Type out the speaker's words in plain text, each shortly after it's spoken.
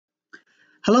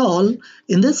Hello all,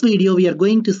 in this video we are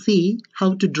going to see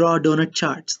how to draw donut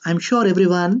charts. I'm sure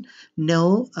everyone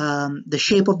know the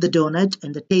shape of the donut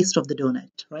and the taste of the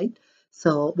donut, right?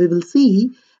 So we will see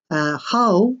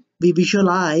how we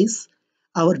visualize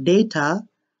our data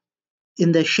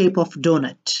in the shape of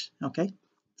donut, okay?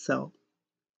 So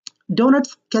donut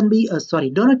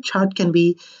chart can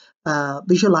be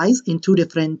visualized in two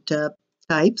different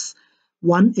types.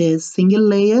 One is single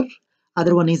layer,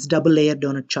 other one is double layer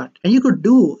donut chart. And you could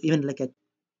do even like a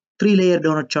three-layer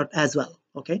donut chart as well,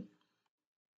 okay?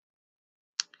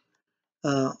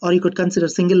 Or you could consider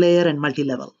single layer and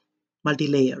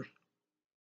multi-layer.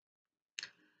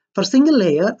 For single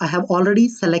layer, I have already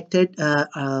selected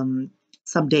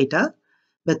some data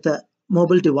with the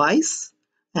mobile device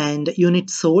and unit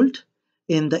sold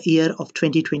in the year of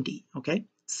 2020, okay?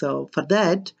 So for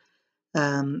that,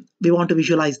 we want to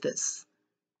visualize this.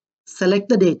 Select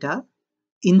the data,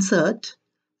 insert,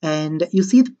 and you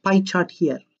see the pie chart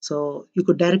here. So you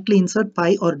could directly insert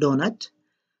pie or donut,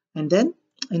 and then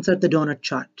insert the donut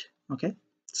chart. Okay,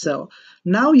 so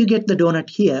now you get the donut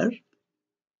here.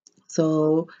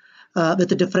 So with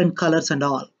the different colors and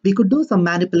all, we could do some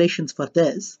manipulations for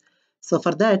this. So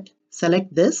for that,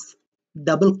 select this,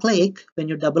 double click. When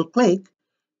you double click,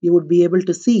 you would be able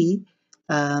to see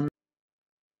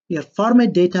your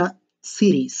format data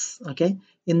series. Okay,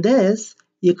 in this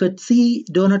you could see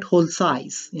donut hole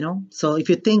size. So if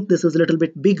you think this is a little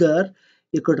bit bigger,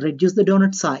 you could reduce the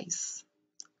donut size,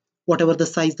 whatever the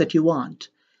size that you want.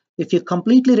 If you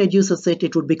completely reduces it,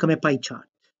 it would become a pie chart.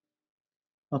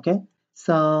 Okay,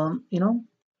 so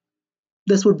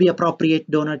this would be appropriate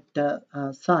donut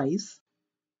size,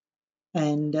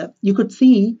 and you could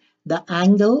see the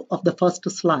angle of the first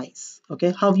slice.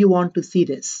 Okay, how you want to see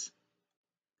this?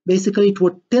 Basically, it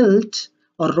would tilt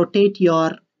or rotate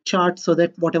your chart so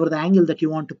that whatever the angle that you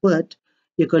want to put,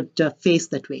 you could face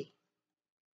that way.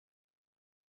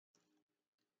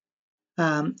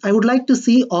 I would like to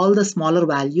see all the smaller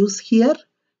values here,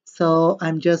 so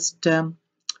I'm just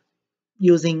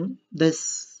using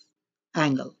this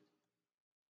angle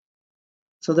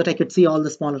so that I could see all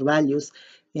the smaller values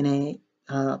in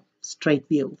a straight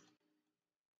view.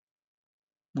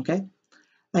 Okay,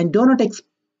 and donut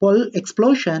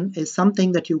explosion is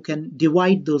something that you can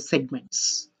divide those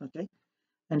segments. Okay,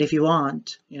 and if you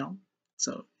want,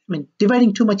 so I mean,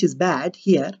 dividing too much is bad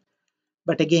here,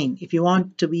 but again, if you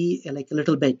want to be like a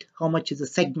little bit, how much is a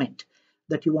segment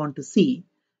that you want to see,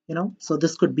 so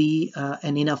this could be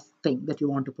an enough thing that you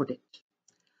want to put it.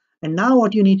 And now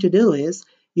what you need to do is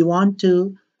you want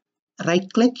to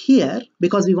right click here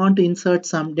because we want to insert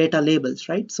some data labels,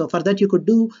 right? So for that you could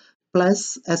do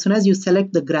plus. As soon as you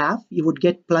select the graph, you would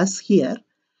get plus here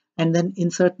and then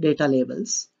insert data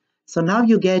labels. So now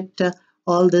you get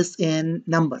all this in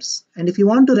numbers. And if you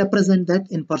want to represent that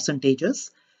in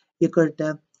percentages, you could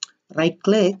right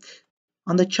click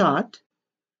on the chart,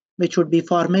 which would be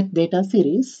format data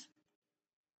series,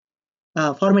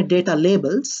 format data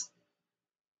labels,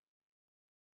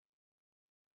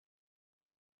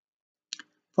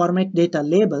 format data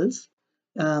labels.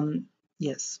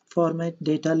 Yes, format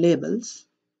data labels.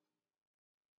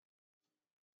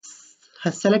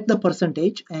 Select the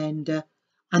percentage and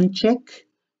uncheck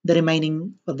the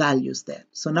remaining values there.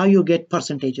 So now you get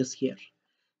percentages here.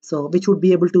 So which would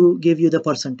be able to give you the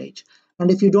percentage.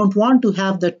 And if you don't want to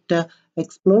have that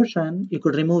explosion, you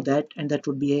could remove that, and that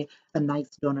would be a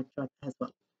nice donut chart as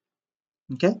well.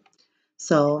 Okay.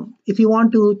 So if you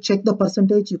want to check the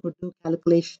percentage, you could do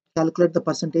calculate the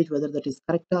percentage, whether that is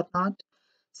correct or not.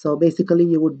 So basically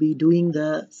you would be doing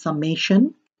the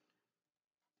summation,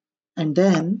 and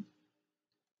then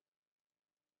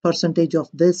percentage of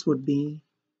this would be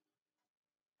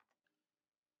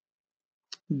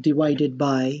divided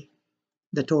by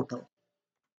the total.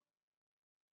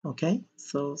 Okay,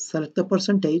 so select the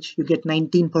percentage, you get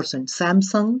 19%.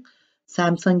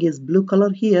 Samsung is blue color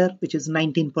here, which is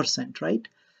 19%, right?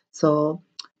 So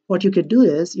what you could do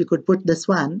is you could put this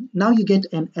one. Now you get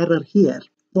an error here.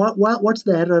 What's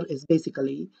the error is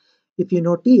basically, if you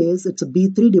notice, it's a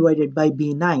B3 divided by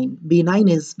B9. B9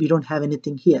 is we don't have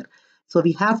anything here. So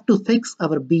we have to fix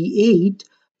our B8.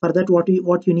 For that,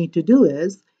 what you need to do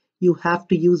is you have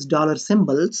to use dollar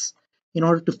symbols in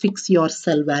order to fix your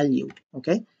cell value.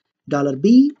 Okay,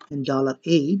 $B and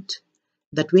 $8.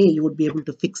 That way you would be able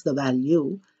to fix the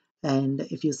value, and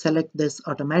if you select this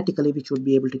automatically, which would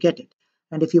be able to get it.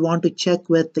 And if you want to check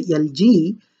with the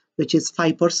LG, which is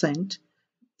 5%,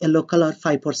 yellow color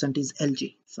 5% is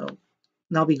LG. So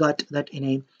now we got that in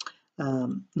a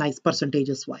nice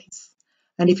percentages wise.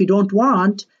 And if you don't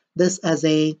want this as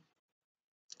a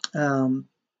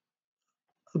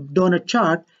donut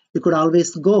chart, you could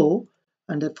always go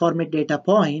under format data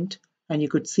point, and you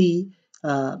could see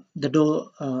reduce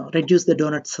the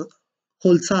donut's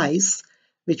whole size,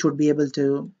 which would be able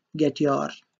to get your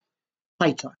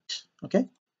pie chart. Okay.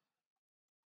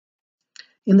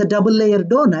 In the double layer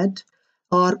donut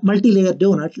or multi-layer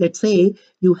donut, let's say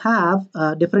you have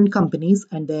different companies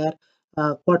and their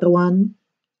quarter one,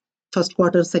 first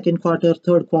quarter, second quarter,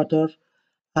 third quarter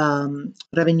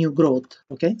revenue growth.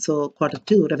 Okay, so quarter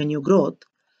two revenue growth.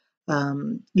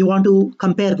 You want to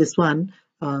compare this one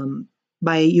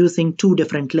by using two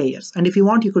different layers, and if you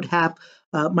want, you could have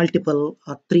multiple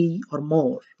or three or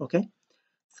more. Okay,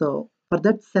 so for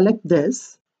that, select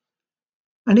this,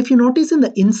 and if you notice in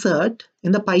the insert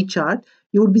in the pie chart,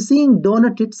 you would be seeing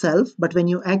donut itself, but when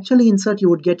you actually insert, you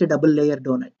would get a double layer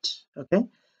donut. Okay,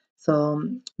 so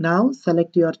now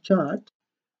select your chart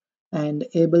and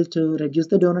able to reduce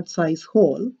the donut size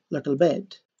whole little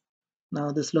bit.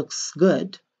 Now this looks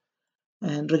good.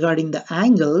 And regarding the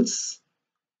angles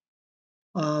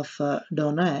of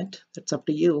donut, that's up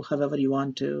to you, however you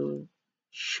want to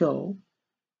show.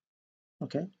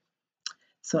 Okay,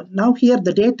 so now here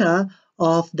the data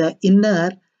of the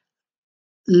inner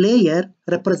layer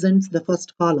represents the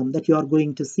first column that you are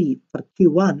going to see for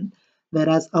Q1,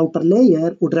 whereas outer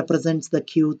layer would represent the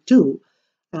Q2.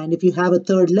 And if you have a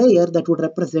third layer, that would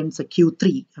represent the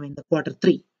Q3, I mean the quarter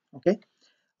three, okay,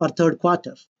 or third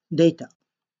quarter data.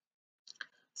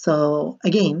 So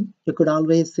again, you could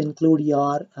always include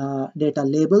your data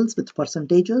labels with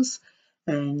percentages,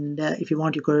 and if you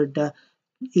want, you could,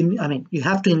 you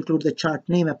have to include the chart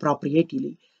name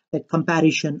appropriately, the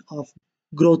comparison of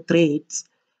growth rates,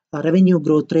 revenue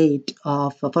growth rate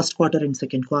of first quarter and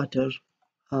second quarter,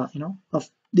 of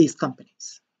these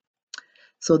companies.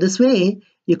 So this way,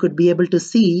 you could be able to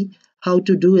see how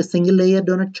to do a single layer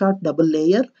donut chart, double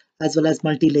layer, as well as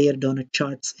multi-layer donut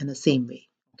charts in the same way.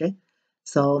 Okay.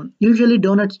 So usually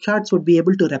donut charts would be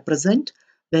able to represent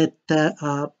with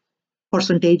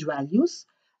percentage values,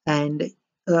 and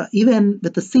even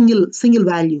with a single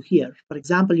value here. For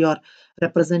example, you are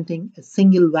representing a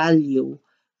single value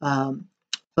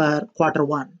for quarter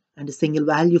one and a single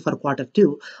value for quarter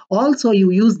two. Also,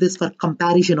 you use this for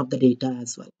comparison of the data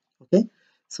as well. Okay,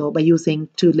 so by using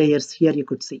two layers here, you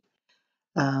could see.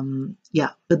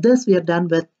 Yeah, with this, we are done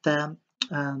with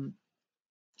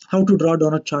how to draw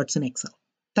donut charts in Excel.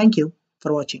 Thank you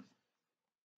for watching.